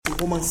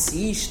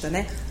romancista,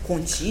 né,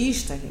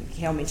 contista, que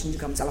realmente,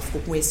 digamos, ela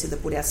ficou conhecida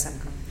por essa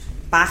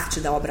parte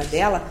da obra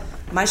dela,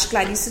 mas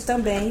Clarice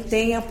também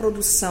tem a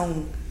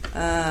produção,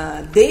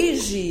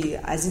 desde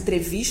as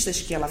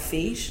entrevistas que ela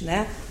fez,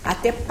 né,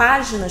 até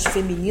páginas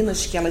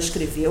femininas que ela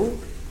escreveu,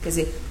 quer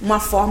dizer, uma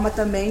forma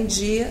também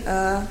de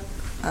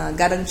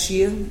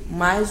garantir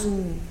mais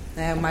um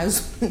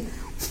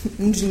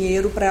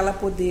dinheiro para ela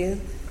poder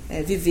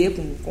viver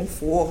com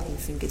conforto,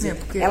 enfim, quer dizer,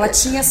 ela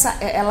tinha essa,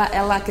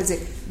 quer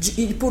dizer,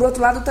 e por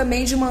outro lado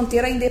também de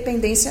manter a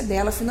independência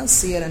dela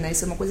financeira, né?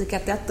 Isso é uma coisa que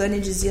até a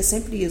Tânia dizia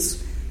sempre isso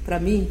para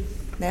mim,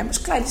 né? Mas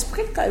Clarice, por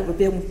que eu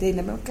perguntei,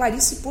 né?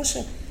 Clarice,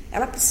 poxa,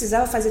 ela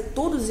precisava fazer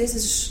todos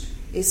esse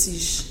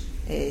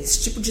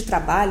tipo de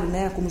trabalho,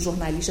 né, como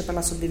jornalista para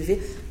ela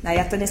sobreviver. Aí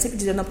a Tânia sempre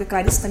dizia, não, porque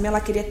Clarice também ela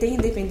queria ter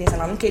independência,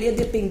 ela não queria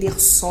depender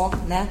só,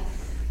 né,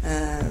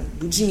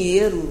 do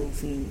dinheiro,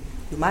 enfim,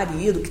 do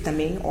marido, que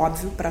também,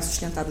 óbvio, para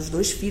sustentar os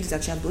 2 filhos,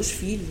 ela tinha 2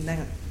 filhos,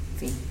 né,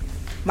 enfim.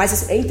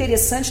 Mas é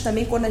interessante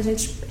também quando a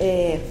gente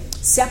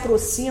se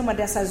aproxima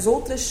dessas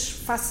outras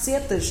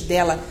facetas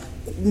dela,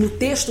 no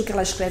texto que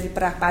ela escreve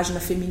para a página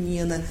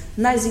feminina,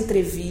 nas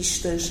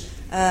entrevistas,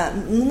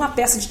 numa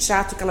peça de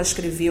teatro que ela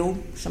escreveu,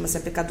 chama-se A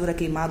Pecadora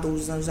Queimada ou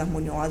Os Anjos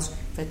Harmoniosos,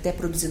 foi até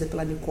produzida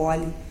pela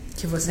Nicole.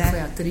 Que você foi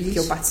atriz. Que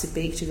eu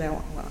participei, que tive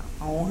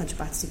a honra de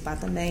participar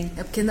também.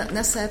 É porque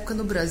nessa época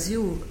no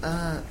Brasil,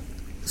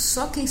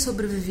 só quem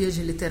sobrevivia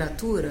de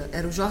literatura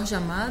era o Jorge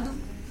Amado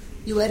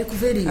e o Érico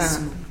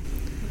Veríssimo.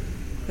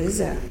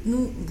 Pois é.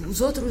 Os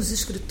outros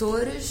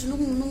escritores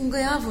não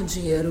ganhavam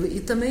dinheiro.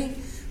 E também,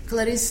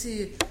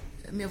 Clarice,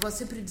 minha avó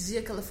sempre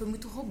dizia que ela foi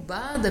muito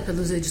roubada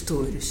pelos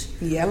editores.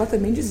 E ela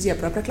também dizia, a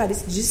própria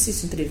Clarice disse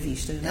isso em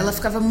entrevistas, né? Ela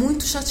ficava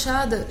muito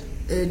chateada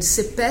de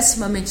ser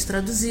pessimamente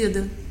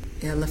traduzida.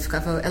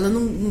 Ela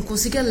não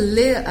conseguia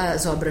ler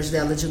as obras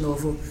dela de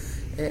novo,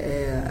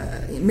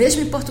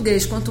 mesmo em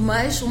português, quanto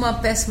mais uma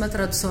péssima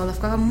tradução. Ela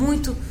ficava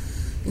muito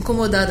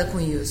incomodada com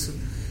isso.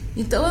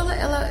 Então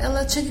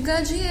ela tinha que ganhar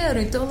dinheiro,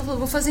 então ela falou,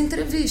 vou fazer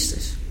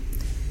entrevistas.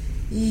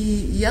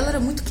 E ela era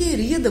muito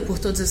querida por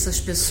todas essas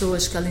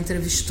pessoas que ela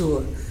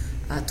entrevistou.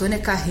 A Tônia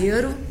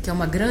Carreiro, que é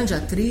uma grande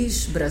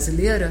atriz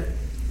brasileira,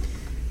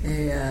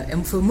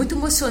 foi muito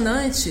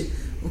emocionante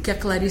o que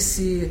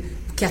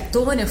a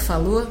Tônia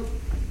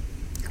falou,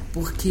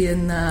 porque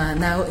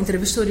na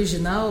entrevista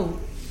original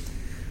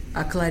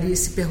a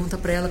Clarice pergunta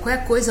para ela qual é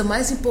a coisa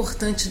mais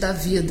importante da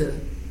vida,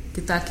 que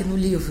está aqui no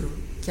livro,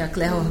 que a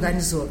Claire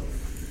organizou.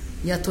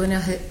 E a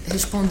Tônia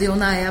respondeu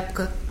na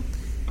época,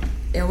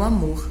 é o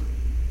amor.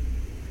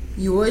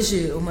 E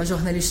hoje, uma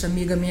jornalista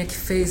amiga minha que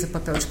fez o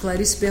papel de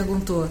Clarice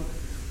perguntou,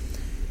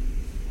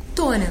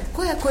 Tônia,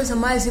 qual é a coisa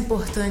mais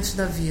importante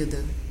da vida?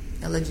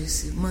 Ela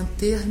disse,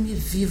 manter-me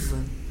viva.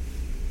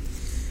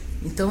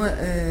 Então,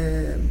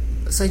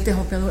 só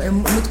interrompendo, é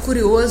muito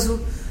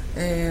curioso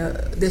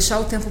deixar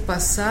o tempo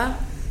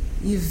passar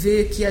e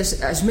ver que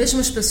as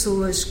mesmas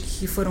pessoas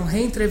que foram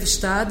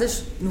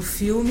reentrevistadas no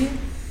filme,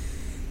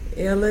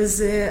 elas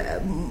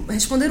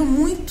responderam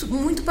muito,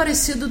 muito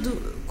parecido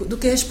do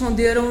que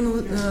responderam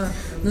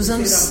nos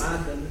anos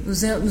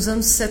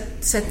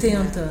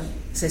 70,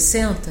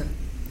 60.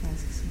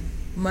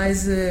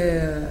 Mas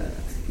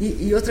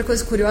e outra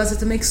coisa curiosa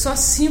também, que só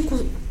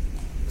 5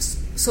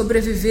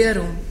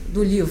 sobreviveram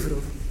do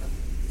livro.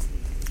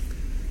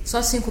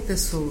 Só 5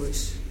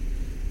 pessoas.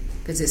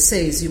 Quer dizer,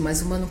 6,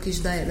 mas uma não quis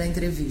dar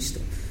entrevista.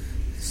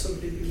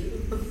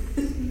 Sobreviveram?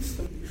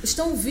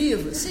 Estão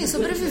vivos. Sim,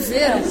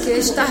 sobreviveram, porque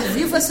estar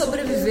vivo é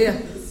sobreviver.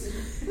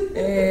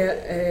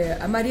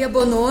 A Maria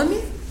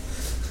Bonomi,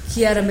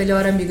 que era a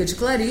melhor amiga de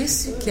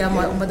Clarice, que é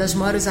uma das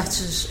maiores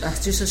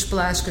artistas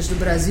plásticas do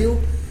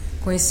Brasil,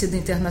 conhecida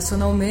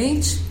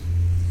internacionalmente.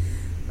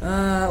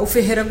 O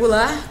Ferreira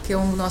Goulart, que é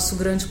o nosso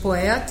grande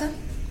poeta,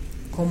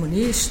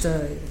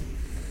 comunista.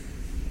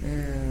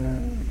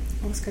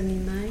 Oscar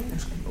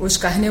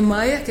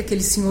Niemeyer, que é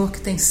aquele senhor que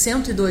tem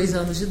 102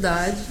 anos de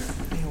idade.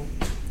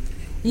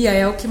 E a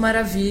Elke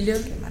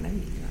Maravilha,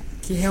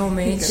 que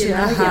realmente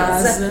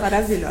arrasa.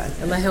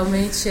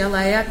 Maravilhosa.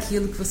 Ela é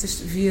aquilo que vocês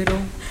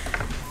viram.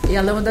 E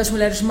ela é uma das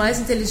mulheres mais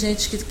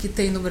inteligentes que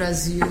tem no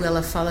Brasil.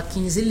 Ela fala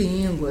 15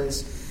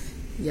 línguas.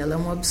 E ela é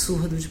um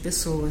absurdo de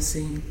pessoa,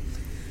 assim.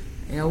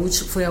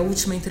 Foi a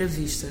última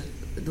entrevista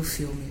do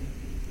filme.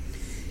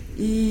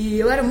 E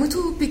eu era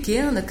muito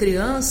pequena,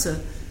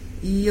 criança,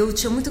 e eu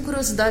tinha muita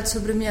curiosidade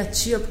sobre a minha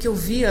tia, porque eu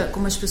via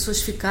como as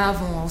pessoas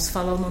ficavam ao se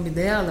falar o nome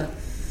dela.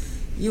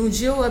 E um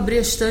dia eu abri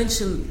a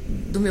estante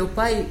do meu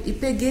pai e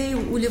peguei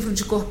o livro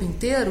de corpo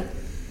inteiro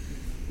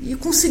e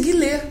consegui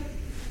ler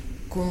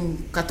com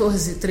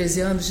 14,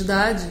 13 anos de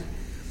idade,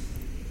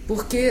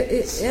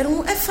 porque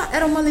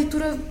era uma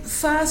leitura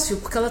fácil,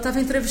 porque ela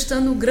estava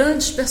entrevistando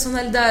grandes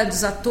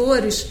personalidades,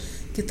 atores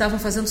que estavam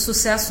fazendo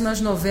sucesso nas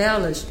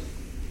novelas,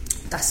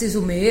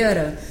 Tarcísio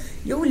Meira,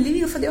 e eu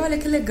li e falei, olha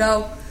que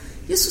legal.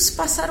 Isso se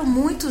passaram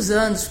muitos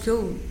anos, porque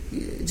eu,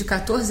 de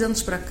 14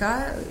 anos para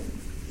cá,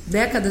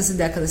 décadas e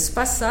décadas se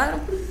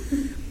passaram,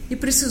 e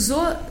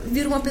precisou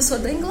vir uma pessoa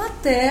da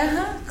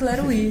Inglaterra,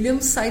 Claire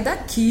Williams, sair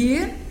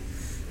daqui,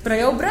 para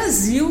ir ao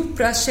Brasil,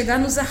 para chegar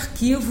nos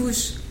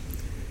arquivos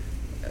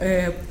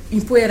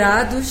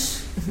empoeirados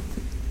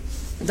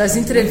das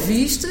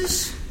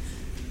entrevistas,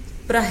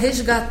 para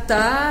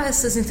resgatar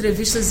essas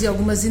entrevistas e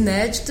algumas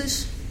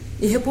inéditas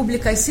e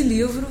republicar esse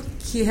livro,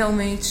 que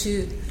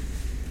realmente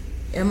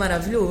é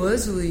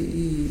maravilhoso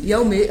e é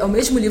o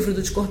mesmo livro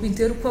do De Corpo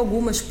Inteiro, com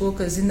algumas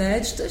poucas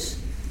inéditas.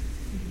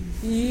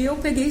 E eu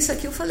peguei isso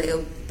aqui e falei,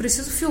 eu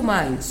preciso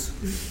filmar isso.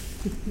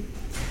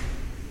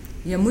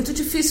 E é muito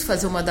difícil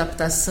fazer uma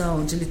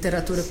adaptação de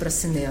literatura para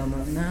cinema,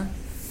 né?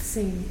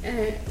 Sim.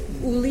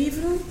 O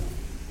livro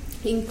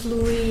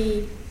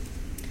inclui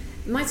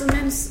mais ou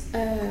menos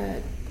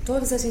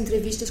todas as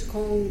entrevistas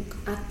com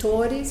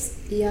atores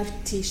e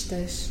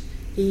artistas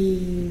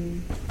e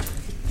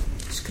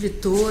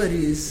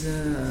escritores,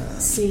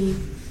 sim,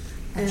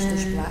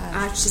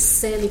 artes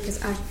cênicas,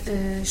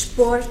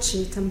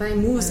 esporte também,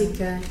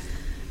 música,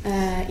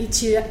 e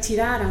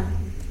tiraram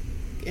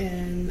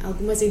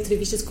algumas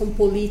entrevistas com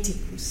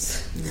políticos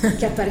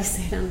que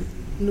apareceram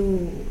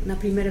na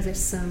primeira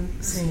versão,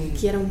 sim,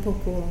 que eram um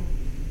pouco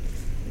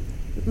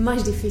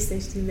mais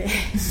difíceis de ler.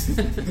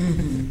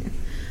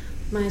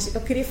 Mas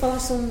eu queria falar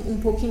só um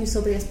pouquinho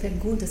sobre as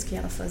perguntas que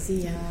ela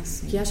fazia,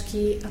 que acho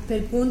que a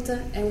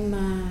pergunta é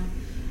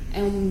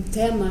um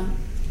tema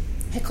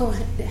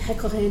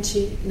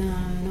recorrente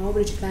na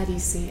obra de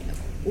Clarice.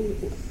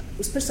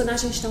 Os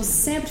personagens estão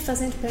sempre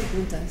fazendo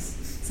perguntas,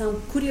 são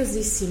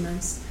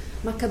curiosíssimas.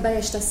 Macabeia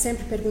está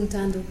sempre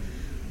perguntando: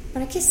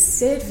 para que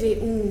serve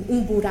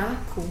um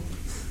buraco?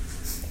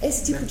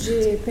 Esse tipo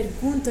de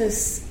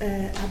perguntas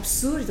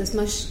absurdas,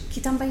 mas que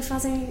também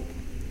fazem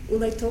o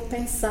leitor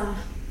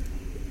pensar: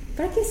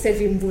 para que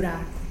serve um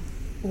buraco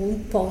ou um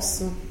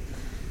poço?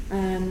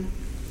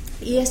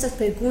 E estas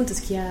perguntas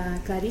que a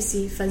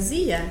Clarice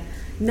fazia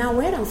não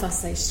eram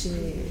fáceis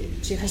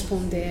de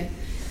responder.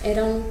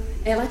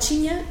 Ela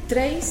tinha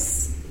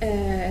 3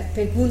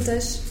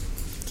 perguntas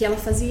que ela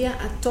fazia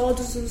a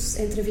todos os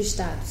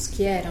entrevistados,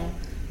 que eram: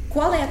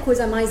 qual é a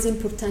coisa mais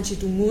importante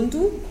do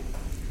mundo?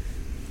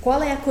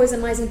 Qual é a coisa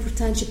mais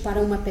importante para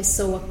uma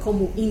pessoa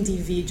como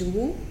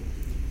indivíduo?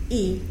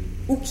 E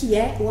o que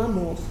é o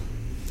amor?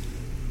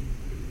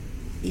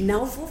 E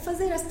não vou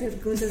fazer as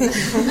perguntas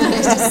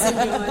destas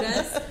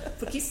senhoras,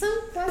 porque são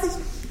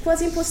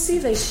quase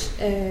impossíveis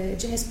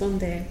de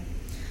responder.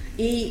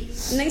 E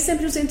nem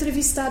sempre os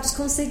entrevistados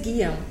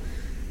conseguiam.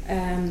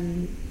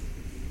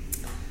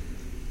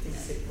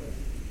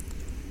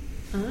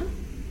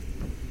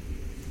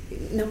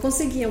 Não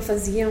conseguiam,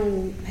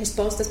 faziam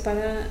respostas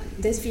para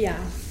desviar.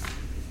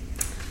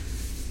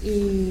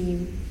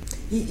 E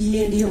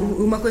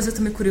uma coisa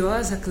também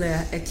curiosa,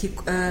 Claire, é que,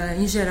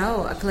 em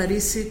geral, a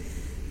Clarice,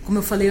 como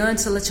eu falei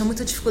antes, ela tinha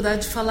muita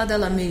dificuldade de falar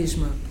dela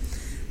mesma.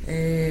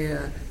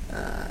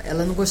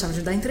 Ela não gostava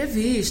de dar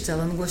entrevista,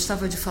 ela não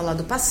gostava de falar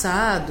do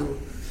passado,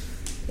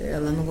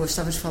 ela não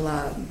gostava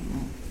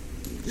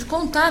de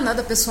contar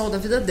nada pessoal da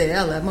vida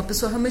dela. É uma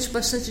pessoa realmente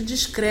bastante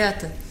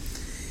discreta.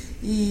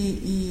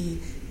 E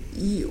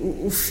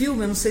o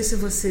filme, eu não sei se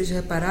vocês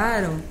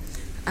repararam,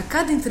 a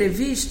cada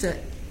entrevista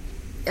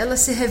ela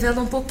se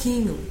revela um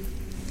pouquinho,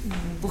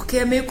 porque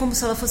é meio como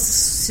se ela fosse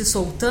se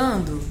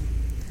soltando,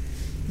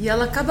 e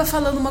ela acaba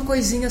falando uma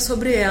coisinha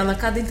sobre ela a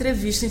cada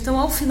entrevista. Então,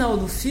 ao final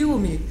do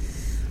filme,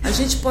 a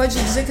gente pode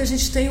dizer que a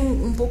gente tem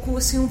um pouco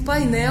assim, um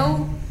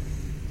painel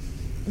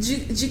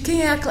de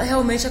quem é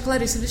realmente a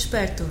Clarice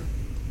Lispector,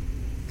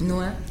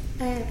 não é?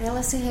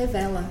 Ela se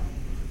revela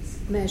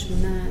mesmo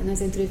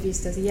nas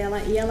entrevistas, e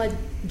ela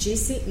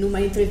disse numa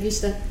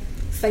entrevista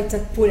feita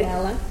por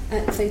ela,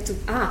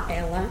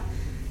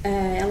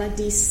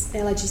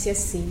 ela disse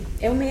assim: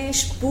 eu me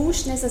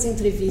expus nessas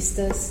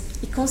entrevistas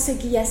e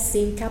consegui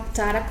assim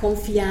captar a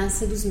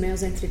confiança dos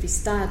meus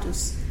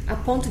entrevistados a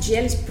ponto de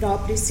eles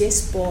próprios se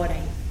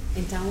exporem.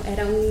 Então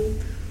era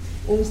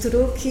um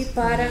truque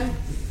para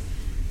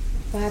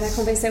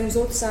convencer os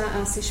outros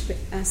a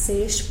se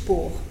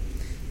expor.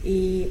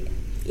 E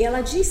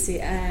ela disse: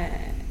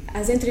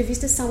 as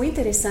entrevistas são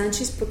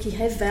interessantes porque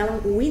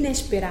revelam o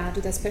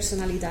inesperado das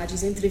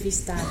personalidades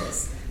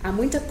entrevistadas. Há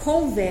muita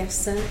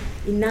conversa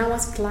e não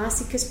as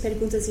clássicas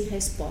perguntas e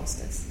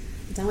respostas.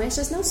 Então,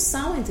 estas não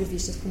são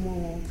entrevistas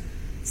como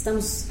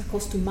estamos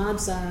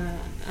acostumados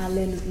a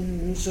ler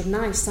nos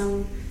jornais.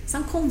 São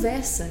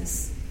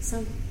conversas.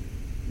 São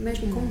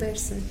mesmo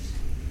conversas.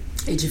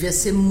 E devia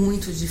ser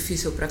muito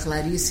difícil para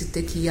Clarice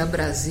ter que ir a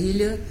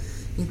Brasília,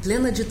 em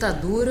plena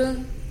ditadura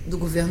do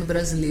governo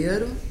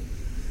brasileiro,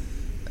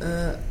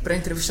 para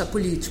entrevistar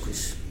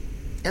políticos.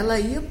 Ela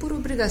ia por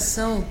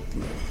obrigação,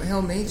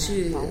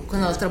 realmente.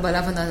 Quando ela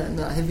trabalhava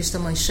na revista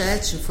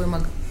Manchete, foi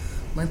uma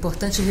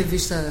importante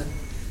revista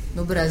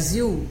no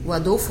Brasil, o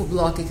Adolfo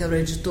Bloch, que era o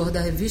editor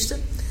da revista,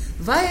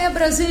 vai a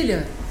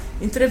Brasília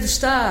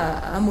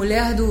entrevistar a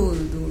mulher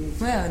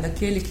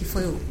daquele que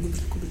foi o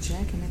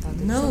Kubitschek, né?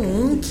 Não,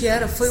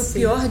 foi o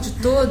pior de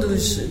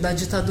todos da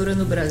ditadura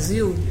no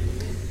Brasil.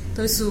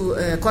 Então isso,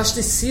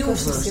 Costa e Silva.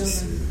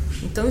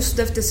 Então isso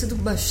deve ter sido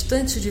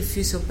bastante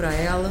difícil para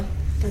ela.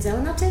 Mas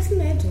ela não teve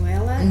medo.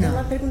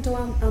 Ela perguntou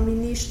ao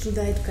ministro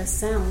da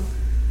Educação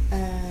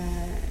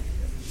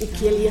o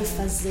que ele ia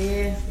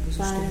fazer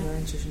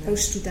para os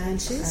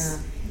estudantes.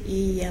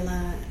 E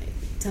ela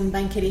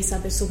também queria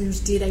saber sobre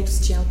os direitos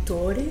de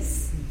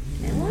autores.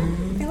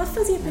 Ela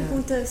fazia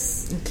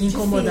perguntas que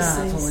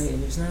incomodavam difíceis.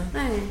 eles,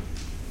 né?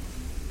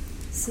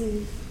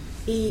 Sim.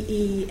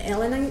 E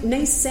ela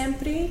nem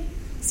sempre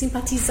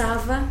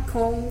simpatizava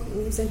com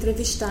os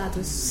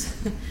entrevistados.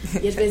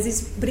 E às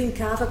vezes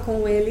brincava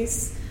com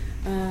eles,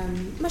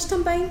 mas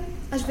também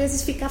às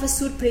vezes ficava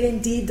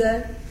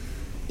surpreendida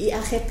e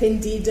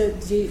arrependida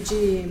de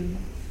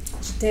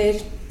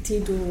ter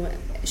tido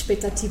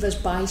expectativas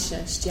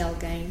baixas de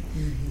alguém.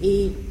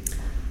 E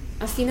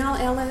afinal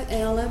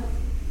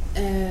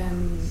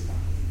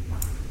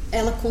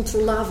ela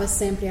controlava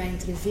sempre a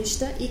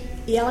entrevista e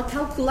ela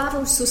calculava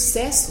o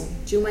sucesso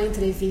de uma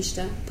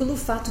entrevista pelo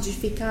fato de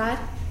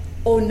ficar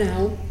ou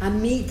não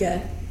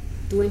amiga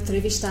do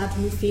entrevistado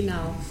no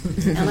final.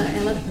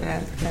 Ela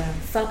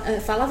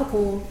falava com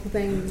o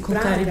Rubem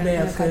Braga.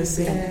 Caribé, foi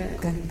assim.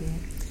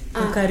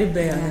 Com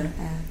Caribé, né?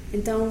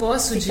 Então,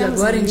 posso de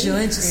agora em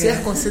diante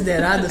ser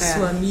considerada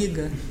sua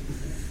amiga?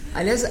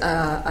 Aliás,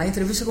 a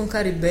entrevista com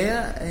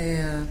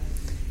Caribé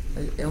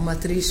é uma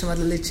atriz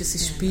chamada Letícia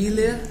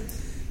Spiller,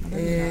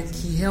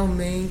 que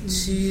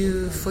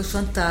realmente foi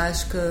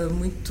fantástica,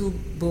 muito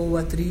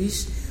boa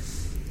atriz.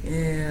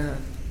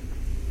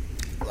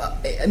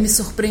 Me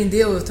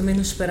surpreendeu, eu também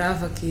não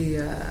esperava que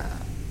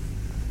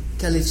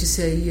a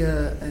Letícia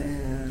ia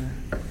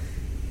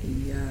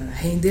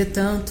render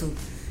tanto.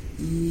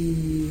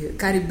 E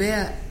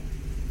Caribé,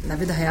 na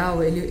vida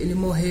real, ele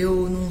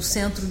morreu num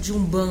centro de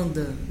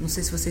Umbanda. Não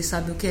sei se vocês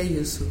sabem o que é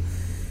isso.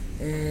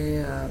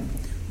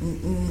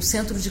 Um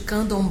centro de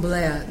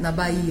candomblé na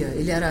Bahia.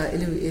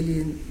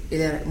 Ele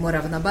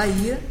morava na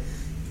Bahia,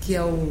 que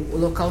é o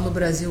local no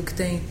Brasil que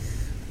tem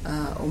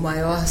o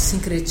maior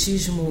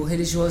sincretismo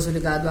religioso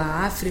ligado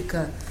à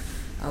África,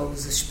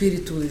 aos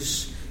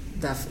espíritos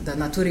da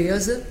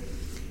natureza.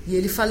 E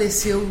ele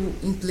faleceu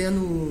em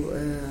pleno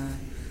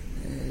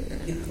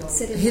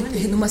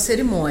numa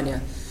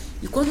cerimônia.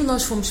 E quando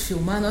nós fomos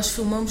filmar, nós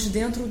filmamos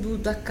dentro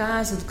da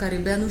casa do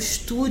Caribé, no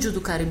estúdio do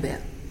Caribé.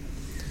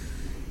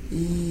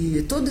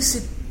 E todo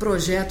esse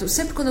projeto,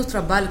 sempre quando eu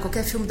trabalho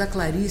qualquer filme da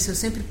Clarice, eu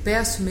sempre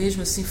peço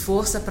mesmo assim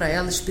força para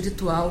ela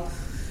espiritual.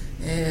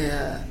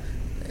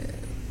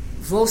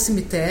 Vou ao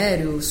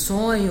cemitério,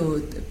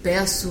 sonho,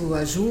 peço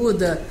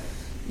ajuda.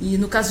 E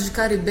no caso de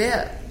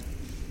Caribé,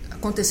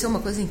 aconteceu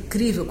uma coisa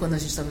incrível quando a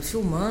gente estava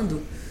filmando,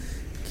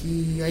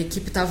 que a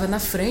equipe estava na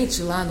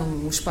frente, lá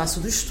no espaço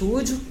do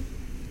estúdio,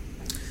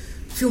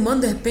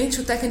 filmando. De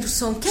repente o técnico de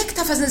som: quem é que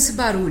está fazendo esse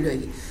barulho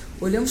aí?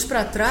 Olhamos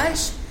para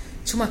trás,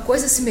 tinha uma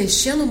coisa se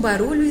mexendo, um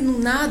barulho, e não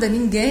nada,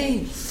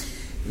 ninguém.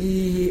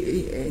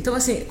 Então,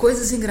 assim,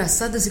 coisas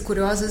engraçadas e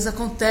curiosas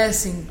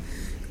acontecem,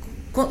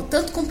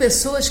 tanto com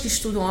pessoas que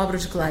estudam a obra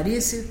de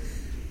Clarice,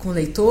 com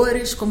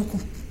leitores, como com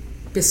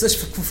pessoas,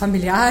 com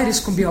familiares,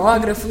 com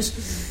biógrafos.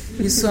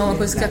 Isso é uma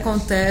coisa que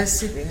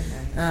acontece.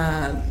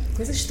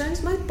 Coisas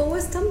estranhas, mas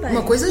boas também.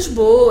 Coisas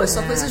boas,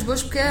 só coisas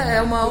boas, porque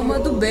é uma alma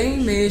do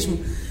bem mesmo.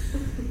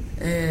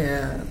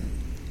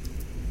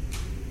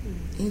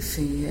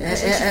 Enfim,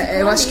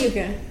 eu acho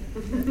que...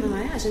 Não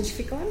é? A gente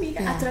ficou amiga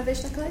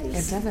através da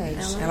Clarice.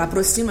 Ela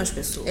aproxima as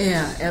pessoas.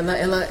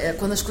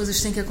 Quando as coisas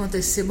têm que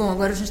acontecer... Bom,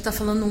 agora a gente está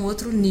falando num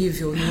outro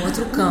nível, num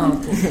outro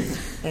campo.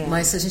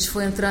 Mas se a gente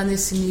for entrar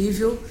nesse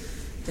nível,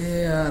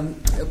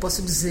 eu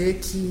posso dizer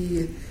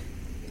que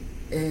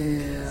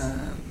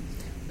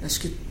acho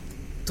que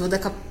toda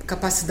a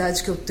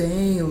capacidade que eu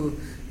tenho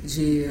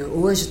de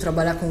hoje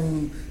trabalhar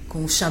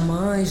com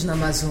xamãs na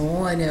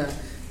Amazônia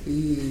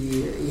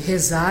e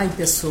rezar em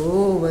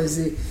pessoas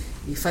e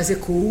fazer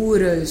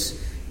curas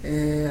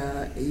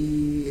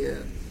e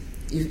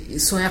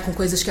sonhar com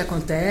coisas que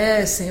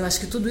acontecem, eu acho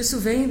que tudo isso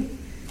vem,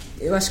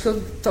 eu acho que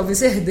eu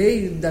talvez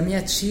herdei da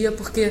minha tia,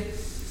 porque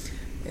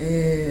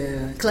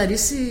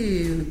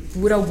Clarice,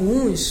 por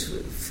alguns,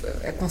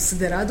 é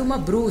considerada uma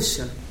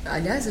bruxa.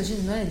 Aliás, a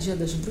gente não é Dia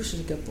das Bruxas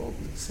daqui a pouco,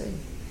 não sei.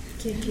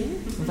 Que?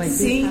 Vai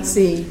ter?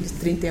 Sim,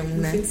 31, no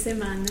né? fim de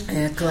semana.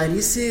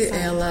 Clarice,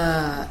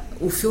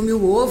 o filme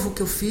O Ovo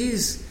que eu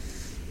fiz,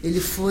 ele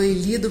foi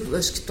lido,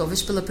 acho que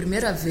talvez pela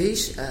primeira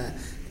vez,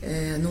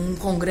 num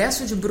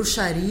congresso de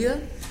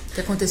bruxaria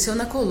que aconteceu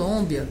na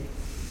Colômbia.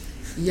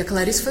 E a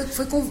Clarice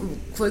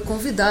foi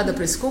convidada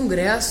para esse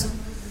congresso.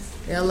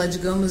 Ela,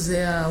 digamos,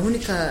 é a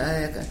única...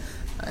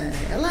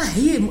 ela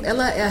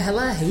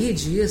ri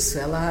disso,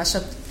 ela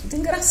acha tudo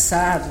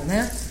engraçado,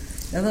 né?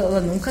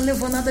 Ela nunca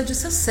levou nada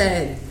disso a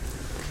sério.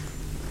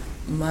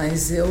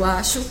 Mas eu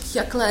acho que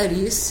a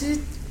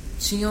Clarice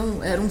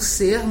era um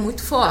ser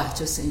muito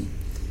forte, assim,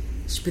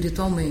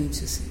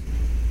 espiritualmente, assim.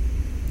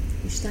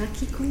 Está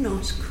aqui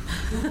conosco.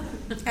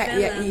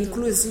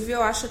 Inclusive,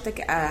 eu acho até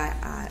que...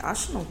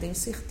 acho não, tenho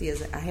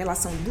certeza. A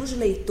relação dos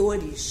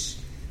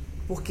leitores...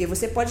 Porque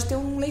você pode ter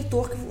um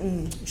leitor,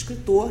 um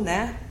escritor,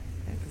 né?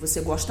 Que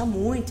você gosta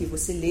muito e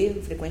você lê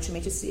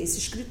frequentemente esse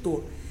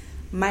escritor.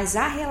 Mas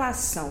a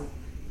relação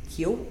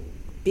que eu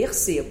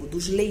percebo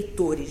dos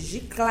leitores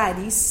de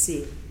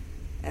Clarice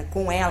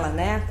com ela,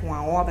 né, com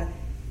a obra,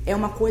 é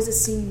uma coisa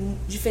assim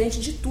diferente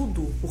de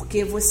tudo,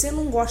 porque você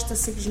não gosta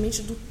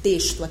simplesmente do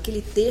texto.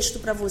 Aquele texto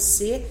para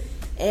você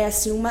é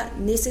assim uma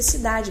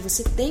necessidade,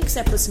 você tem que se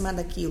aproximar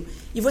daquilo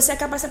e você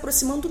acaba se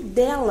aproximando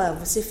dela,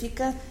 você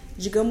fica,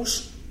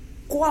 digamos,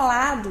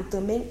 colado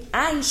também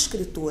à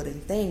escritora,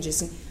 entende?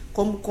 Assim,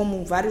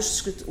 como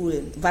vários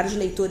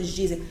leitores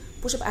dizem,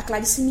 poxa, a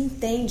Clarice me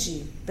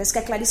entende, parece que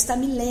a Clarice está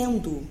me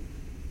lendo.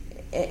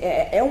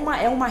 É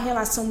uma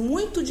relação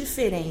muito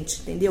diferente,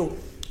 entendeu?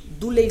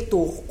 Do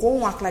leitor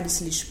com a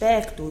Clarice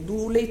Lispector,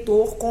 do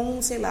leitor com,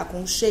 sei lá,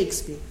 com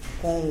Shakespeare,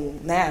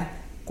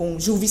 com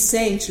Gil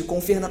Vicente, com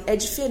Fernando. É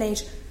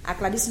diferente. A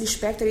Clarice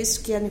Lispector, é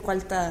isso que a Nicole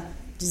está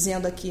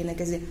dizendo aqui, né?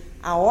 Quer dizer,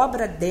 a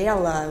obra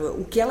dela,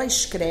 o que ela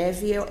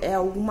escreve é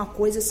alguma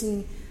coisa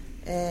assim...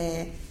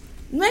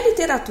 não é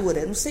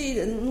literatura, não sei,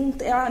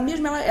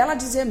 ela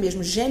dizia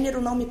mesmo,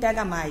 gênero não me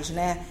pega mais,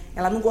 né?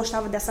 Ela não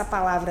gostava dessa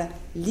palavra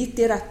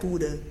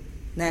literatura,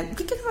 né?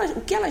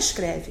 O que ela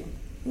escreve?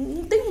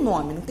 Não tem um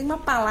nome, não tem uma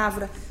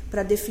palavra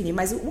para definir,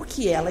 mas o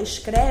que ela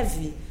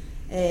escreve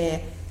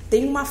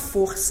tem uma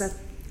força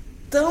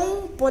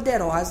tão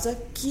poderosa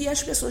que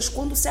as pessoas,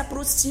 quando se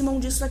aproximam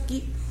disso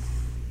aqui,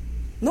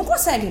 não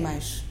conseguem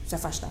mais se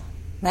afastar,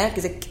 né?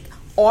 Quer dizer,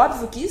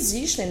 óbvio que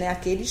existem, né,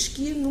 aqueles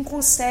que não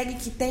conseguem,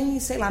 que têm,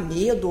 sei lá,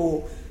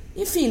 medo,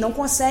 enfim, não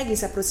conseguem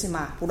se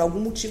aproximar, por algum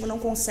motivo não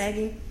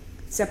conseguem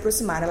se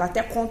aproximar. Ela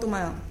até conta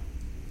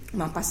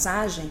uma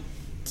passagem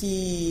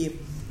que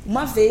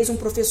uma vez um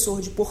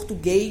professor de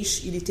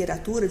português e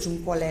literatura de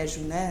um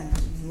colégio, né,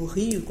 no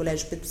Rio,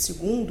 Colégio Pedro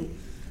II,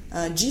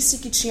 disse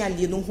que tinha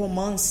lido um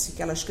romance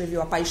que ela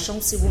escreveu, A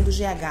Paixão Segundo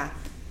GH,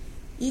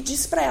 e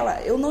disse para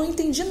ela, eu não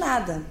entendi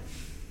nada.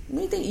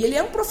 Não entendi. E ele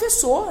era um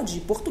professor de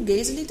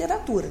português e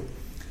literatura.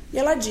 E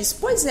ela disse,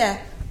 pois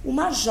é,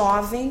 uma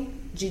jovem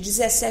de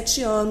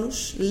 17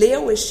 anos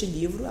leu este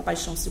livro, A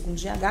Paixão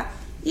Segundo GH,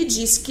 e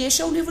disse que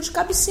este é o livro de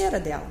cabeceira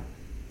dela.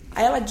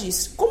 Aí ela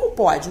disse, como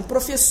pode um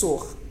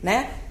professor,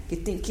 né,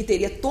 que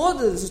teria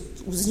todos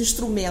os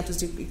instrumentos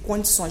e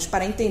condições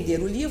para entender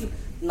o livro,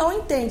 não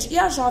entende? E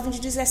a jovem de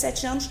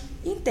 17 anos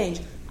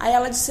entende. Aí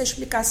ela disse, a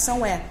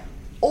explicação é,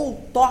 ou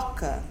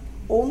toca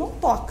ou não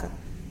toca.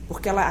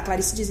 Porque a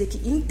Clarice dizia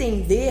que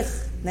entender,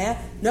 né,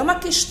 não é uma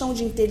questão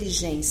de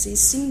inteligência, e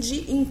sim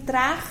de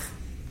entrar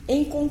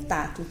em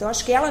contato. Então,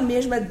 acho que ela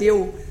mesma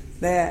deu,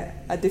 né,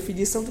 a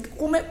definição do que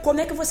como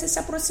é que você se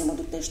aproxima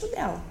do texto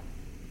dela.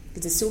 Quer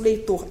dizer, se o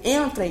leitor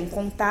entra em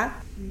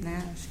contato,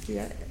 né, acho que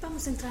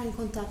Vamos entrar em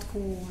contato com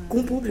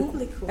o público.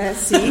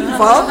 Sim,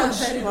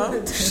 vamos.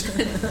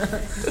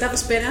 Estava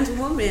esperando um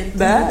momento.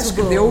 Né? Acho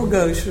que deu o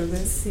gancho,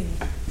 né? Sim.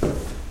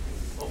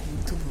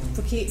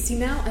 Porque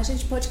senão a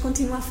gente pode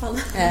continuar falando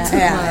o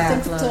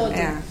tempo todo.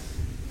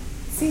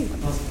 Sim.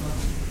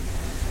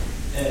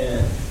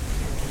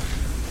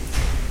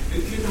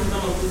 Eu queria perguntar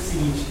uma coisa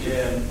seguinte,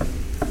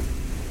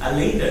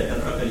 além da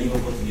própria língua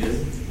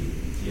portuguesa,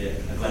 que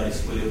a Clarice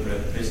escolheu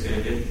para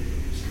escrever,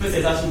 o que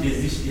vocês acham que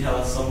existe de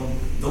relação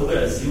do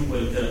Brasil com a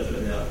literatura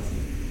dela? Assim,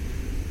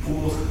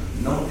 por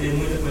não ter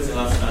muita coisa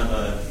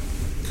relacionada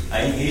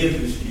a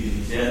enredos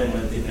que geram uma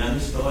determinada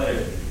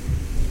história,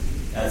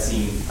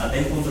 assim,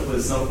 até em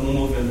contraposição com o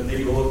movimento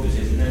anterior dos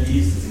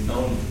regionalistas,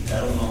 então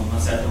era uma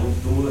certa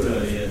ruptura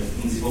e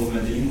um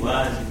desenvolvimento de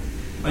linguagem.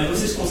 Mas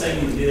vocês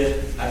conseguem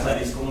ver a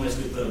Clarice como uma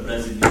escritora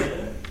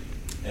brasileira,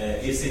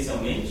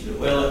 essencialmente,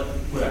 ou ela,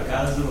 por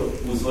acaso,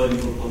 usou a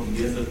língua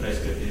portuguesa para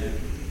escrever?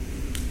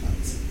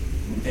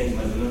 Entende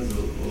mais ou menos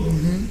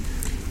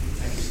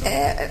a questão?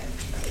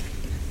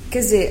 Quer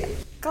dizer,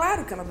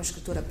 claro que ela é uma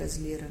escritora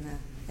brasileira,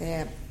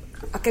 né?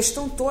 A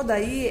questão toda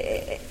aí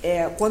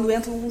é quando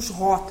entram os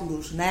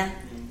rótulos, né?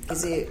 Quer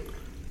dizer,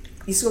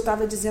 isso que eu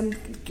estava dizendo,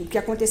 o que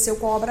aconteceu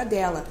com a obra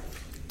dela.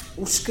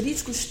 Os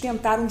críticos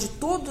tentaram de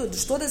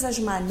todas as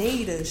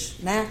maneiras,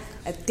 né,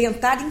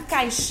 tentar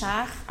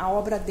encaixar a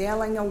obra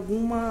dela em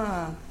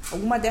alguma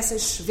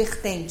dessas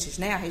vertentes,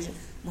 né?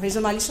 O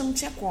regionalista não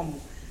tinha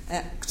como.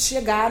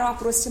 Chegaram a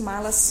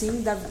aproximá-la,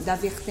 assim, da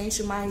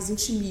vertente mais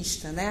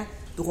intimista, né?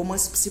 Do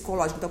romance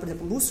psicológico. Então, por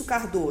exemplo, Lúcio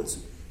Cardoso,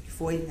 que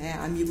foi, né,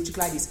 amigo de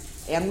Clarice,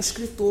 era um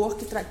escritor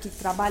que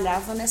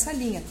trabalhava nessa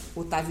linha.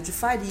 Otávio de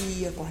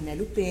Faria,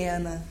 Cornélio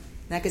Pena,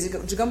 né? Quer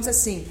dizer, digamos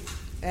assim,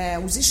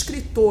 os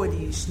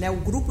escritores, né, o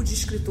grupo de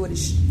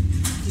escritores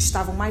que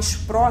estavam mais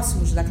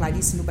próximos da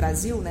Clarice no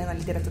Brasil, né, na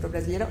literatura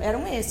brasileira,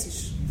 eram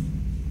esses,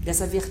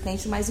 dessa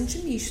vertente mais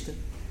intimista.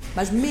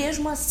 Mas,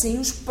 mesmo assim,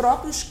 os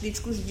próprios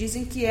críticos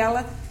dizem que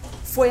ela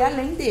foi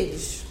além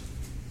deles.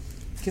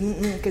 Que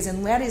quer dizer,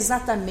 não era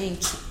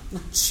exatamente o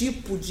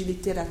tipo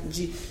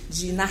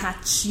de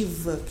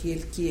narrativa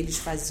que eles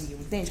faziam,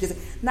 entende? Quer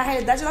dizer, na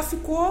realidade, ela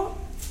ficou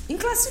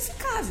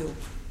inclassificável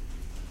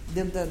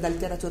dentro da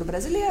literatura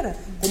brasileira.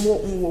 Como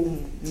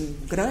um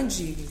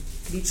grande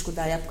crítico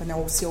da época, né,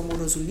 o seu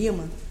Amoroso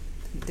Lima,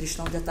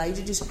 Tristão de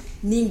Ataíde, diz: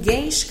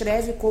 ninguém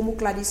escreve como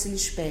Clarice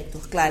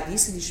Lispector.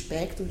 Clarice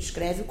Lispector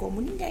escreve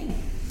como ninguém.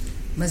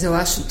 Mas eu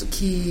acho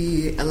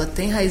que ela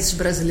tem raízes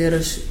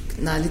brasileiras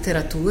na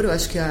literatura. Eu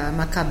acho que a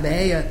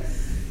Macabeia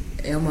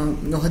é uma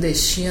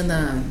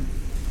nordestina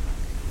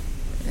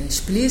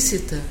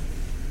explícita.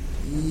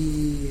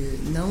 E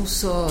não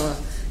só...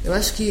 Eu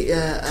acho que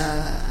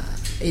a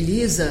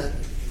Elisa,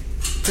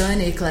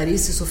 Tânia e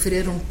Clarice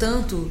sofreram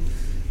tanto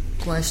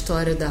com a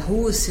história da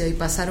Rússia e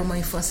passaram uma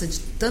infância de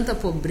tanta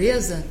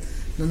pobreza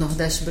no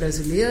Nordeste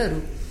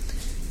brasileiro,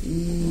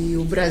 e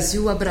o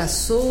Brasil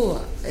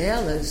abraçou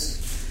elas.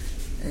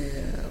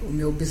 O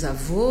meu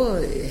bisavô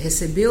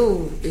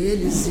recebeu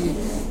eles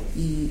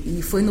e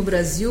foi no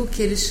Brasil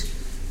que eles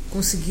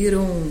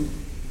conseguiram,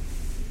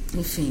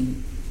 enfim,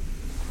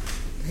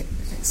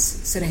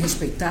 serem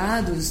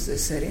respeitados,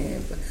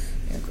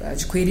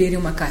 adquirirem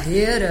uma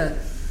carreira,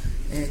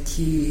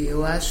 que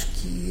eu acho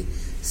que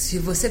se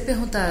você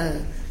perguntar,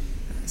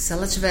 se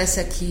ela estivesse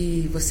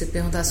aqui, você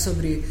perguntar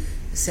sobre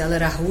se ela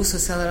era russa ou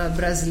se ela era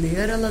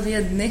brasileira, ela não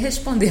ia nem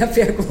responder a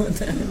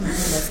pergunta. Ela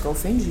vai ficar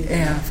ofendida.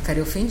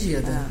 Ficaria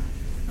ofendida.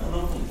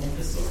 Não, como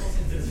pessoa, com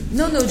certeza.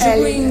 Não, eu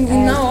digo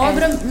na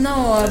obra,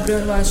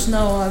 eu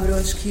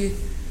acho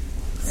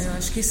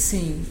que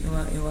sim.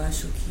 Eu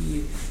acho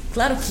que...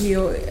 Claro que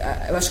eu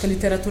acho que a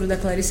literatura da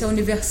Clarice é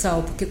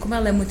universal, porque como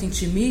ela é muito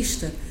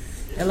intimista,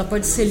 ela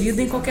pode ser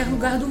lida em qualquer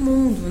lugar do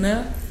mundo,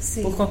 né?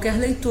 Sim. Por qualquer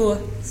leitor.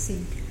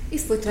 Sim. E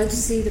foi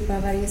traduzida para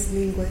várias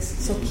línguas,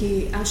 só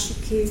que acho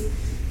que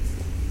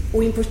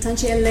o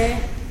importante é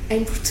ler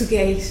em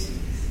português.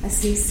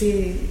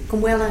 Assim,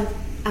 como ela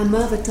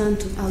amava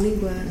tanto a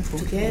língua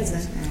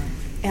portuguesa,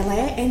 ela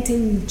é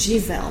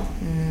entendível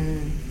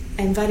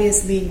em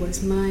várias línguas,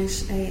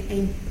 mas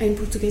é em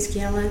português que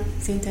ela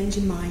se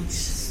entende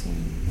mais.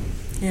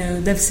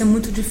 Deve ser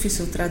muito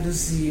difícil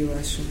traduzir, eu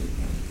acho,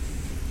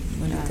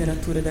 uma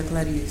literatura da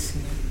Clarice.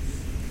 Né?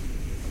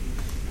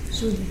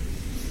 Júlia?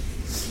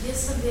 Queria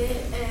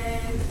saber,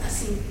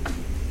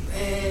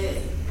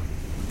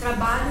 o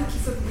trabalho que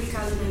foi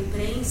publicado na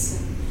imprensa,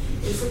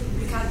 ele foi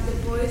publicado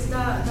depois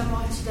da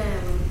morte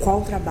dela.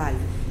 Qual trabalho?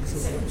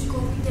 De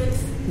Corpo Inteiro.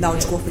 Não,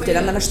 de Corpo Inteiro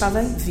ela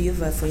estava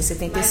viva, foi em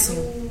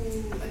 75.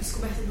 Mas a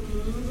Descoberta do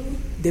Mundo...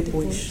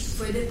 Depois.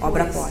 Foi depois.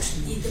 Obra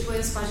póstuma. E depois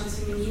as Páginas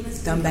Femininas,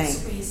 que também. foi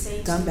super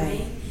recente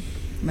também.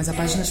 Mas as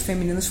Páginas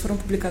Femininas foram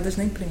publicadas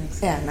na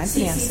imprensa. Na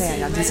imprensa, sim,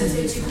 mas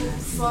eu digo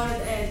fora...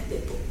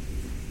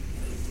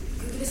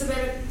 Eu queria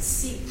saber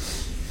se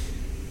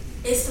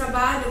esse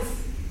trabalho...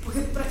 Porque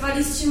para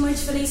Clarice tinha uma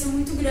diferença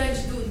muito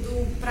grande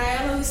para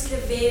ela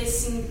escrever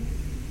assim,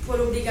 por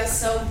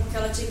obrigação, porque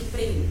ela tinha que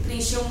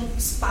preencher um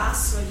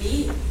espaço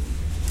ali.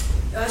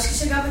 Eu acho que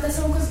chegava até a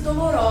ser uma coisa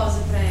dolorosa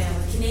para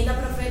ela, que nem dá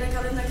para ver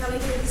naquela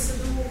entrevista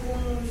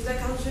com José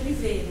Carlos de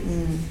Oliveira.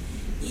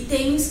 E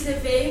tem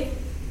escrever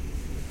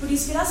por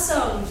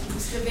inspiração,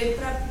 escrever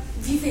para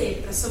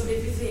viver, para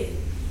sobreviver.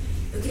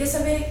 Eu queria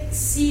saber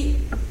se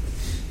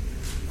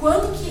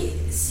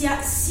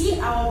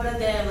a obra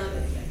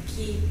dela,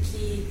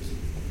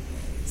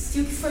 se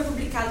o que foi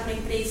publicado na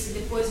imprensa e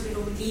depois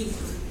virou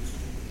livro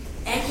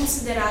é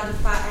considerado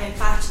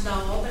parte da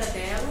obra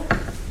dela,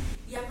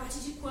 e a partir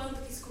de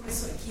quando que isso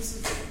começou,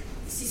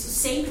 se isso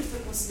sempre foi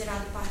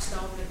considerado parte da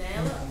obra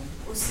dela,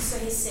 ou se isso é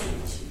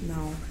recente?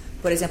 Não.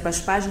 Por exemplo, as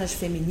Páginas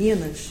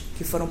Femininas,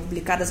 que foram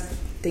publicadas,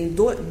 tem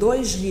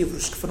dois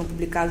livros que foram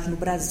publicados no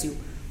Brasil,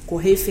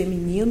 Correio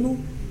Feminino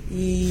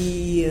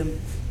e...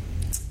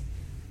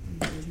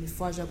 me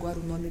foge agora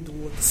o nome do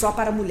outro, Só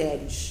para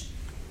Mulheres,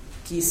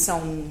 que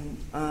são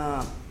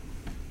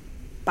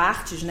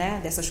partes, né,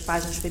 dessas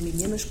páginas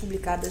femininas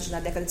publicadas na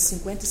década de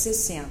 50 e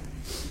 60.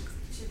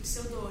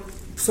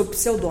 Sob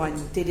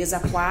pseudônimo. Teresa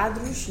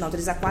Quadros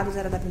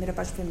era da primeira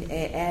página feminina.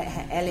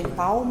 Ellen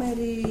Palmer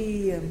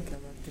e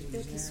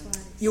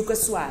Ilka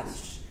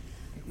Soares.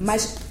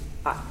 Mas,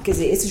 quer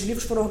dizer, esses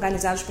livros foram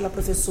organizados pela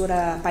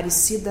professora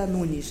Aparecida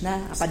Nunes,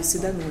 né?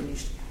 Aparecida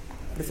Nunes,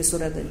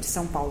 professora de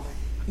São Paulo.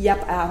 E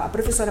a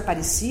professora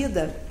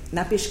Aparecida,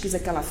 na pesquisa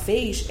que ela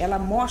fez, ela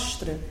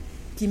mostra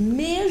que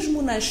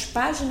mesmo nas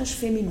páginas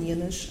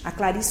femininas, a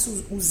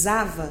Clarice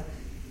usava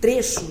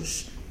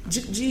trechos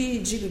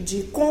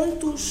de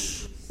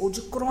contos ou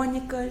de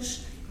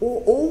crônicas,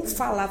 ou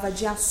falava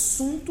de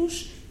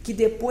assuntos que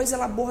depois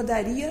ela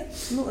abordaria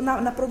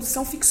na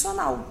produção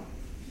ficcional.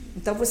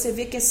 Então você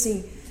vê que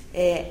assim,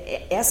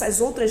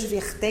 essas outras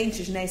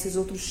vertentes, né, esses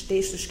outros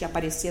textos que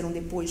apareceram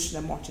depois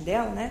da morte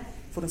dela, né,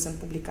 foram sendo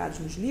publicados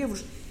nos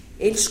livros,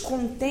 eles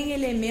contêm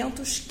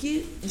elementos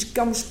que,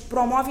 digamos,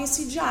 promovem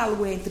esse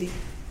diálogo entre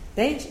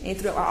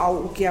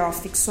o que é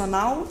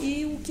ficcional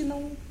e o que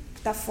não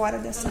está fora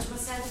dessa... Então, de uma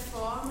certa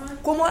forma...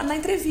 Como na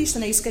entrevista,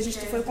 né? Isso que a gente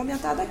foi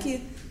comentado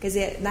aqui. Quer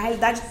dizer, na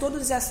realidade,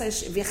 todas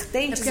essas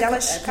vertentes,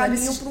 elas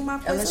caminham para uma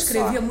coisa só. Ela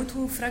escrevia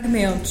muito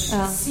fragmentos.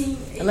 Sim.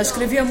 Ela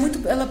escrevia muito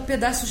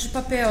pedaços de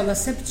papel. Ela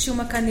sempre tinha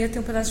uma caneta e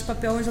um pedaço de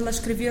papel onde ela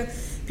escrevia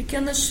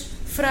pequenas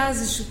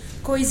frases,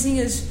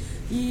 coisinhas.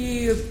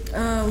 E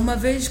uma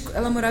vez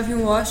ela morava em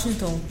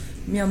Washington.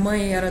 Minha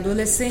mãe era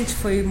adolescente,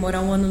 foi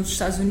morar um ano nos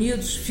Estados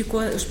Unidos,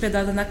 ficou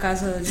hospedada na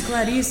casa de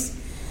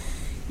Clarice.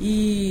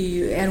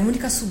 E era a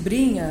única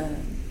sobrinha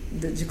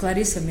de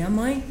Clarice, a minha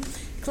mãe.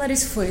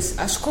 Clarice foi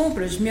às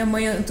compras, minha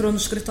mãe entrou no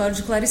escritório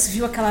de Clarice,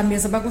 viu aquela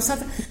mesa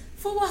bagunçada,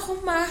 vou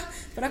arrumar,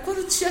 para quando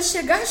o dia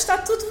chegar está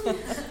tudo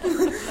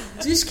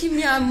Diz que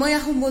minha mãe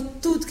arrumou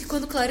tudo, que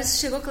quando Clarice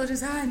chegou,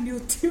 Clarice, ai meu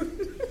Deus.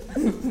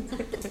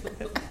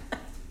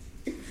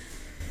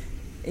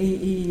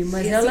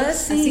 Mas e ela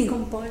assim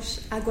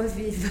compôs Água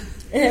Viva.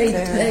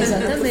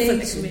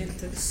 Exatamente.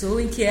 Sou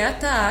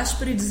inquieta,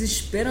 áspera e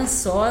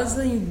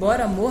desesperançosa,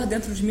 embora amor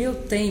dentro de mim eu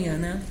tenha,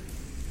 né?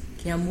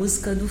 Que é a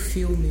música do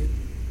filme.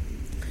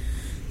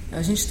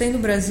 A gente tem no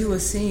Brasil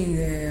assim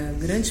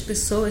grandes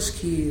pessoas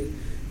que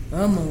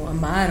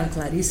amaram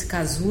Clarice.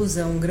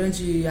 Cazuza, um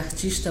grande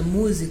artista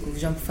músico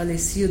já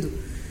falecido.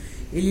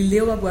 Ele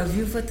leu Água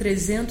Viva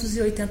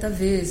 380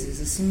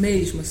 vezes, assim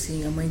mesmo,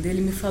 assim. A mãe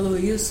dele me falou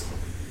isso.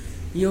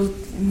 E eu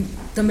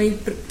também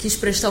quis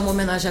prestar uma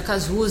homenagem a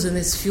Cazuza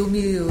nesse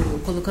filme,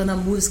 colocando a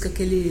música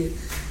que ele,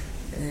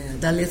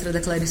 da letra da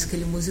Clarice que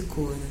ele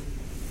musicou, né?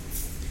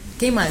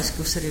 Quem mais que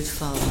eu gostaria de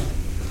falar?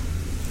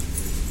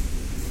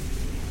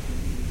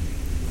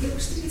 Eu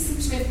gostaria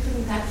simplesmente de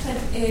perguntar,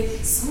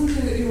 portanto, segundo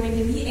eu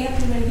entendi, é a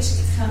primeira vez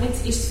que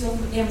realmente este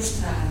filme é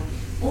mostrado.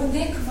 Onde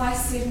é que vai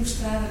ser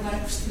mostrado agora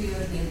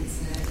posteriormente?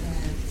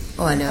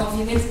 Olha,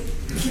 obviamente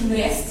que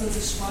merece de todas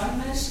as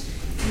formas.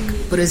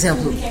 Por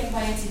exemplo, o que é que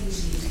vai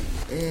atingir?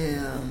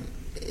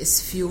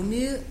 Esse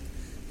filme,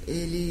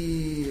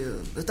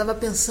 eu estava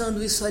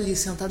pensando isso ali,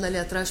 sentada ali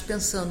atrás,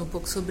 pensando um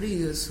pouco sobre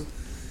isso.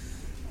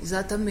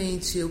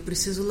 Exatamente, eu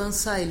preciso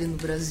lançar ele no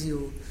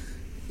Brasil.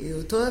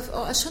 Eu estou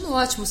achando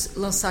ótimo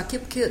lançar aqui,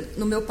 porque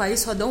no meu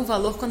país só dá um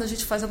valor quando a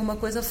gente faz alguma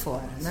coisa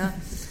fora, né?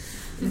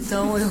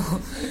 Então,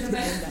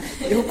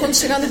 eu quando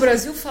chegar no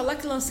Brasil, falar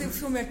que lancei o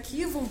filme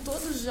aqui, vão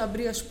todos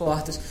abrir as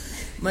portas.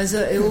 Mas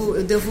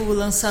eu devo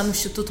lançar no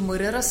Instituto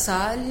Moreira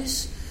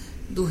Salles,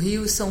 do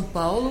Rio e São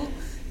Paulo,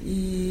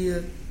 e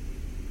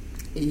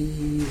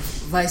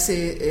vai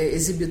ser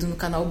exibido no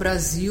Canal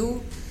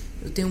Brasil.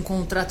 Eu tenho um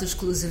contrato de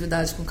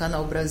exclusividade com o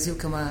Canal Brasil,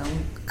 que é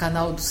um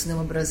canal do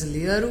cinema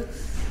brasileiro,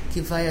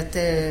 que vai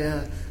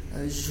até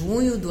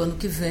junho do ano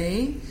que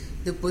vem.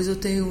 Depois eu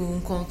tenho um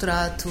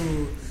contrato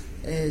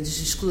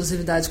de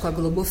exclusividade com a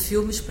Globo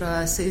Filmes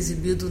para ser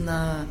exibido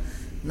na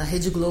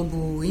Rede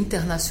Globo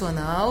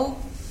Internacional.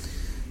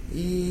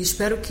 E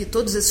espero que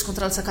todos esses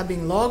contratos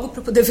acabem logo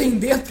para poder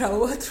vender para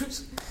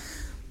outros,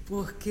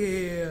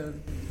 porque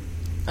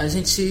a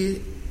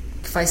gente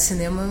que faz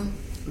cinema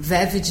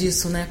vive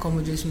disso, né? Como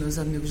diz meus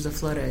amigos da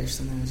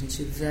Floresta, né? A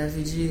gente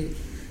vive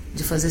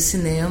de fazer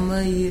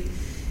cinema e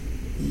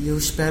eu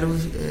espero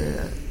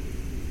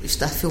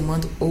estar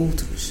filmando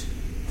outros.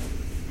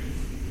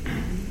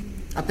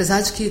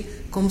 Apesar de que,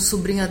 como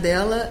sobrinha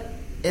dela,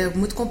 é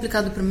muito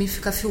complicado para mim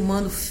ficar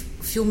filmando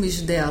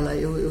filmes dela.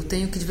 Eu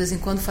tenho que de vez em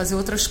quando fazer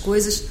outras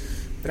coisas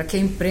para que a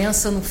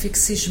imprensa não fique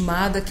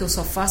cismada que eu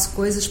só faço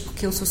coisas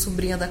porque eu sou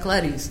sobrinha da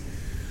Clarice.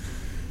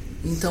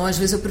 Então, às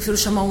vezes eu prefiro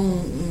chamar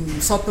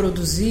só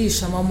produzir,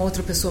 chamar uma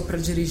outra pessoa para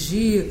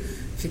dirigir,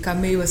 ficar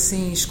meio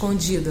assim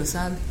escondida,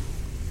 sabe?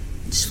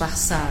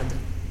 Disfarçada.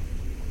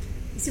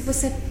 E se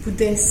você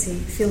pudesse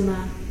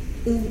filmar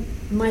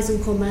mais um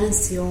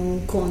romance ou um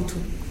conto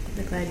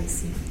da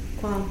Clarice,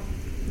 qual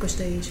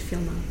gostaria de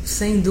filmar?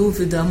 Sem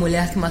dúvida, A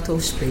Mulher que Matou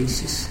os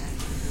Peixes.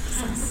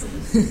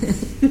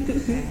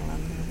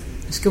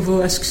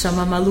 Acho que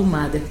chamar Malu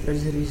Mader para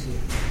dirigir.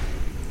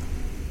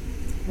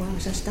 Uau,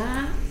 já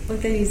está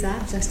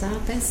organizado, já está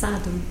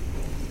pensado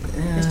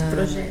este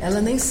projeto.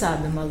 Ela nem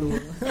sabe, Malu.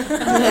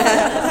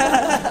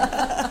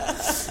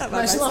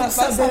 Mas vai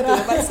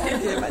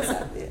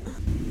saber.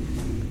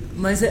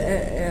 Mas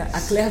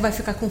a Claire vai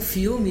ficar com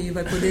filme e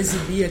vai poder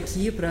exibir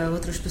aqui para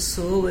outras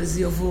pessoas.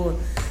 E eu vou...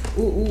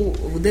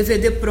 O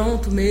DVD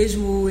pronto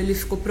mesmo, ele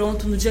ficou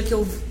pronto no dia que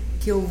eu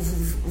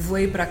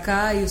voei para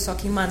cá, e só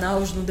que em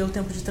Manaus não deu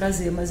tempo de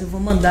trazer, mas eu vou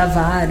mandar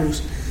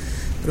vários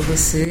para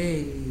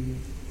você.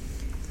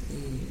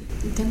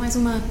 Tem mais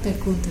uma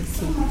pergunta aqui.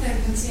 Só uma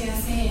perguntinha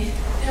assim.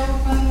 Eu,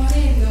 quando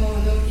morei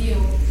no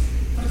Rio,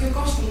 porque eu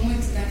gosto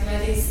muito da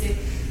Clarice,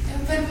 eu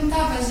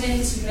perguntava a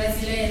gente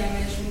brasileira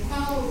mesmo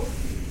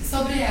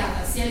sobre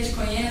ela, se eles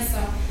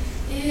conhecem.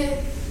 E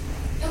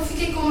eu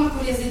fiquei com uma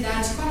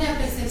curiosidade. Qual é a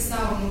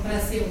percepção no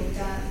Brasil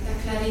da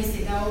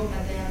Clarice, da obra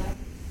dela?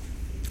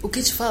 O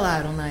que te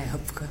falaram na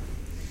época?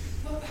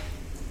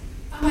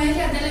 A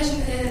maioria delas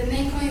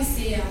nem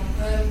conheciam.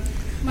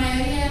 A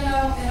maioria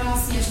eram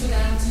assim,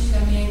 estudantes da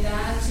minha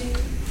idade.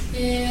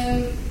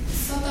 E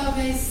só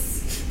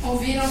talvez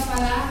ouviram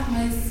falar,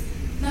 mas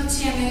não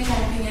tinha nenhuma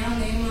opinião,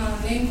 nenhum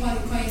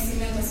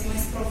conhecimento assim,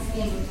 mais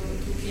profundo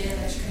do que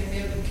ela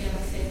escreveu, do que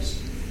ela fez.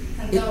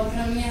 Então,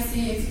 para mim,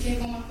 assim, fiquei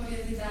com uma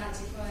curiosidade.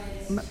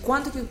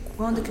 Quando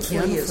que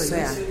foi isso? Esse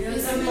ano?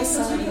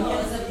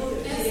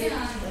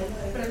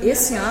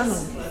 Esse ano?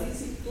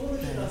 Toda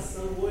a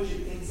geração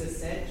hoje tem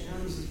 17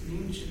 anos,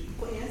 20,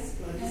 conhece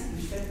Clarice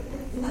Lispector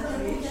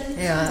profundamente.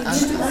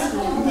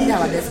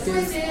 Ela deve ter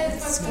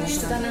pessoas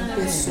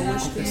realmente. Você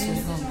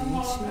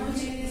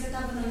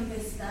estava na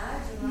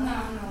universidade?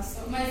 Não.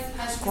 Mas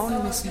as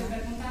pessoas que eu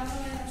perguntava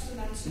eram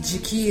estudantes. De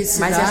que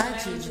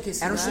cidade? De que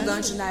cidade? Eram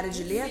estudantes na área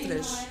de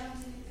letras?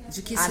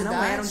 De que cidade?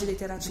 Não eram de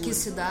literatura. De que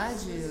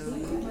cidade do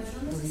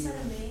Rio?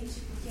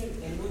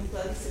 É muito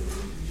claro que você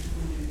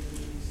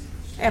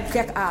é muito Porque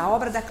a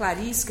obra da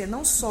Clarice, que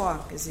não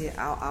só, quer dizer,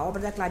 a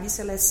obra da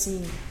Clarice ela é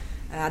assim,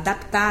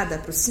 adaptada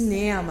para o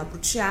cinema, para o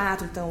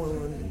teatro,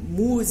 então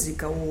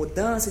música ou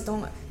dança,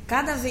 então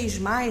cada vez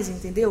mais,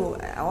 entendeu?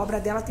 A obra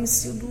dela tem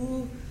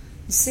sido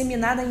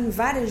disseminada em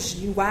várias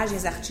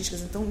linguagens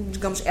artísticas, então,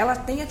 digamos, ela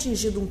tem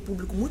atingido um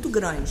público muito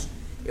grande.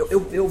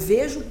 Eu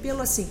vejo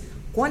pelo assim,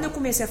 quando eu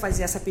comecei a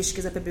fazer essa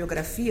pesquisa para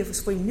biografia,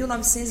 isso foi em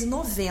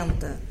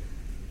 1990.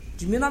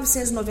 De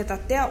 1990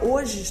 até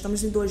hoje,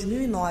 estamos em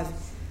 2009.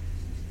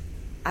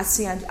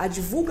 Assim, a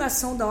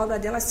divulgação da obra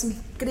dela assim,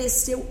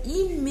 cresceu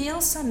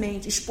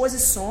imensamente.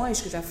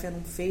 Exposições que já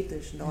foram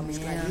feitas da obra de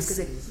Clarice, quer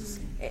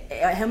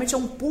dizer, realmente é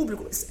um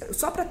público.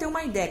 Só para ter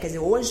uma ideia, quer dizer,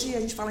 hoje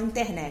a gente fala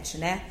internet,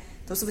 né?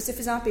 Então, se você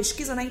fizer uma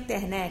pesquisa na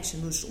internet,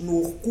 no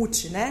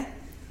Orkut, né?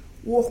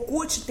 O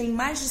Orkut tem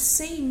mais de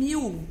 100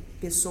 mil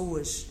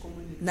pessoas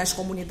nas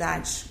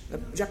comunidades. Eu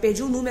já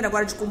perdi o número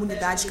agora de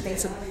comunidades que tem.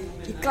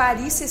 E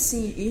Clarice,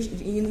 assim,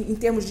 em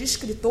termos de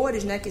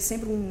escritores, né, que é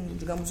sempre um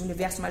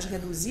universo mais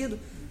reduzido,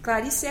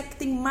 Clarice é a que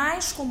tem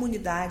mais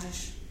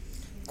comunidades.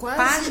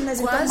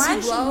 Páginas, então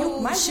mais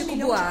de 1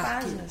 milhão de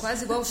páginas.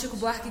 Quase igual o Chico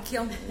Buarque, que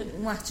é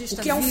um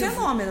artista o que é um vivo.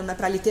 Fenômeno, né,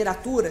 para a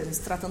literatura,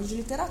 se tratando de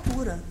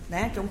literatura,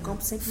 né, que é um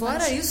campo sempre Fora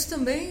mais... isso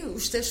também,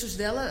 os textos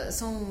dela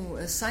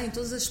saem em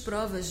todas as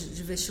provas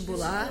de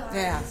vestibular,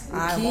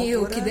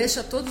 o que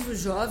deixa todos os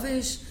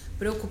jovens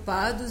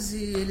preocupados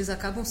e eles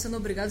acabam sendo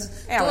obrigados,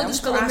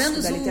 todos pelo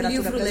menos um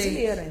livro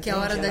lerem, que é a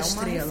Hora da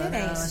Estrela.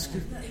 Acho que...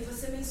 E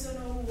você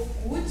mencionou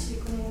o Orkut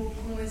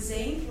como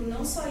exemplo,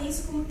 não só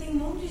isso, como tem um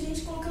monte de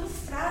gente colocando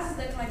frases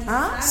da Clarice,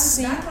 frases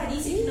da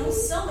Clarice que não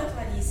são da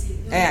Clarice.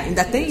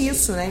 Ainda tem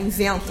isso, né?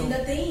 Inventam. Ainda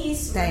tem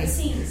isso. Tem. Mas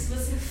assim, se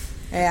você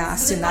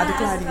assinado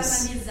Clarice.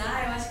 Para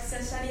analisar, eu acho que você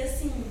acharia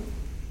assim,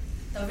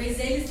 talvez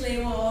eles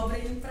leiam a obra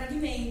em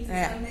fragmentos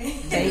também.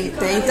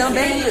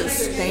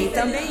 Tem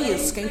também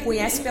isso. Quem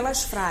conhece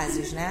pelas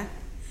frases, né?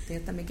 Tem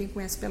também quem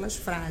conhece pelas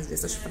frases,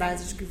 essas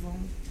frases que vão...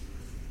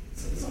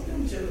 Só uma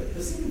pergunta,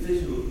 eu sempre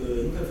vejo,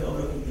 nunca vi a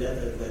obra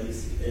completa da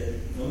Clarice,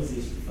 não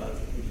existe, de fato,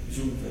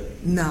 junta.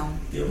 Não.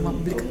 Tem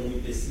algum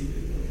empecilho?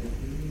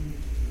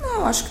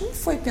 Não, acho que não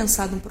foi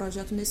pensado um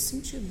projeto nesse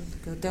sentido.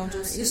 Até onde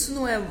eu sei. Isso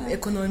não é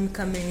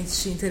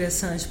economicamente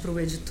interessante para o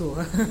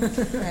editor.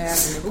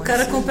 O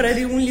cara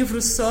compraria um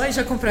livro só e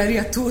já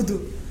compraria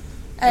tudo.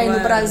 No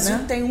Brasil,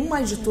 né? Tem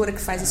uma editora que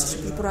faz esse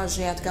tipo de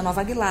projeto, que é a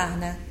Nova Aguilar,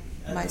 né?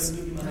 Mas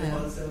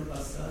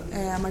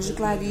de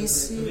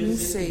Clarice, não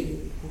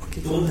sei.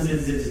 Todos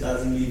eles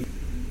editados em livro.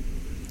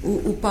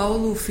 O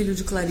Paulo, filho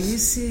de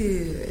Clarice,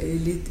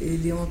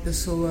 ele é uma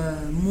pessoa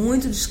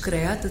muito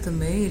discreta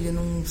também, ele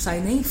não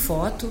sai nem em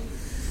foto,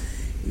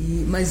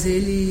 mas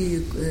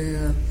ele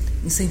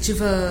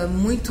incentiva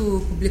muito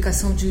a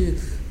publicação de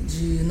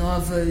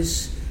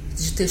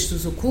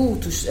textos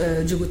ocultos,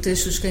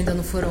 textos que ainda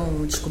não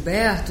foram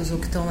descobertos ou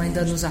que estão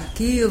ainda nos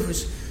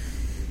arquivos.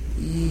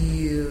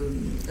 E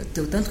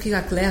tanto que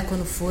a Claire,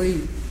 quando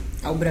foi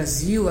ao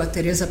Brasil, a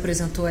Teresa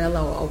apresentou ela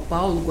ao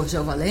Paulo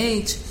Gurgel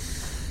Valente,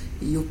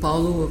 e o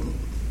Paulo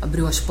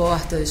abriu as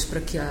portas para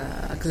que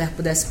a Claire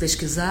pudesse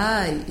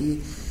pesquisar,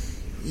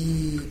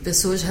 e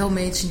pessoas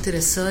realmente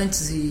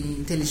interessantes e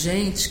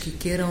inteligentes que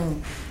queiram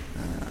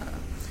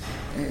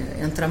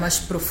entrar mais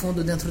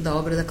profundo dentro da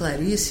obra da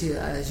Clarice.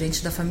 A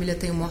gente da família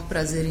tem o maior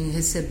prazer em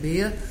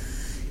receber,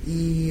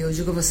 e eu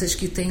digo a vocês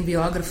que tem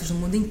biógrafos no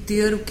mundo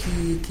inteiro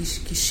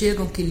que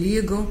chegam, que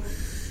ligam.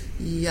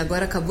 E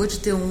agora acabou de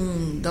ter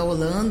um da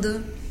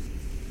Holanda.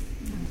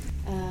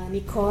 A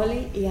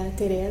Nicole e a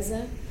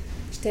Teresa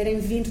terem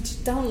vindo de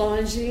tão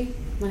longe,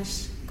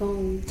 mas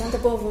com tanta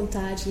boa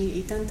vontade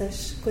e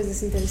tantas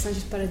coisas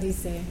interessantes para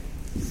dizer.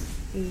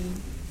 E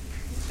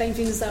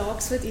bem-vindos a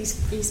Oxford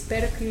e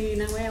espero que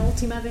não é a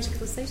última vez que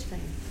vocês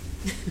vêm.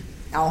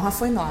 A honra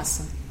foi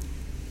nossa.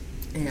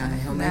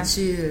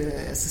 Realmente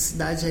essa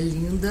cidade é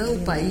linda, o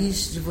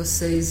país de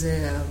vocês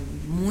é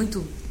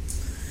muito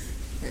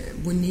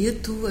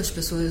bonito, as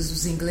pessoas,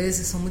 os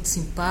ingleses são muito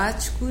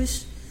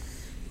simpáticos,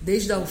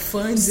 desde a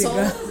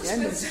alfândega.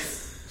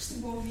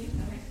 Costumou ouvir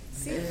também.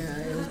 Sim.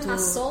 Há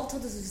sol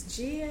todos os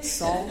dias.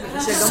 Sol.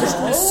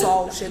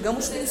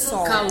 Chegamos com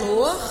sol.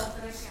 Calor.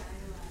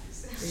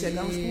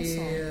 Chegamos com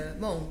sol.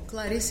 Bom,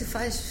 Clarice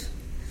faz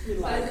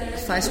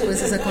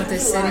coisas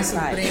acontecerem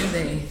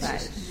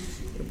surpreendentes.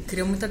 Eu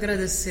queria muito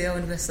agradecer à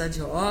Universidade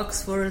de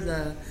Oxford,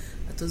 a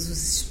todos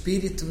os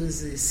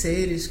espíritos e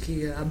seres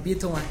que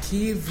habitam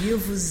aqui,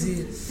 vivos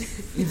e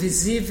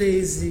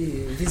invisíveis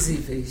e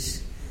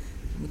visíveis.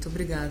 Muito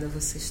obrigada a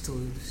vocês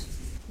todos.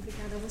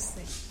 Obrigada a você.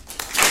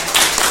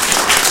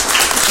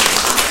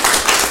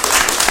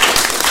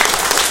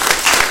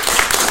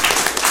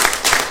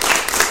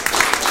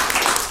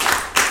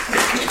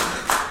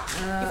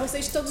 E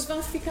vocês todos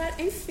vão ficar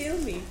em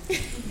filme.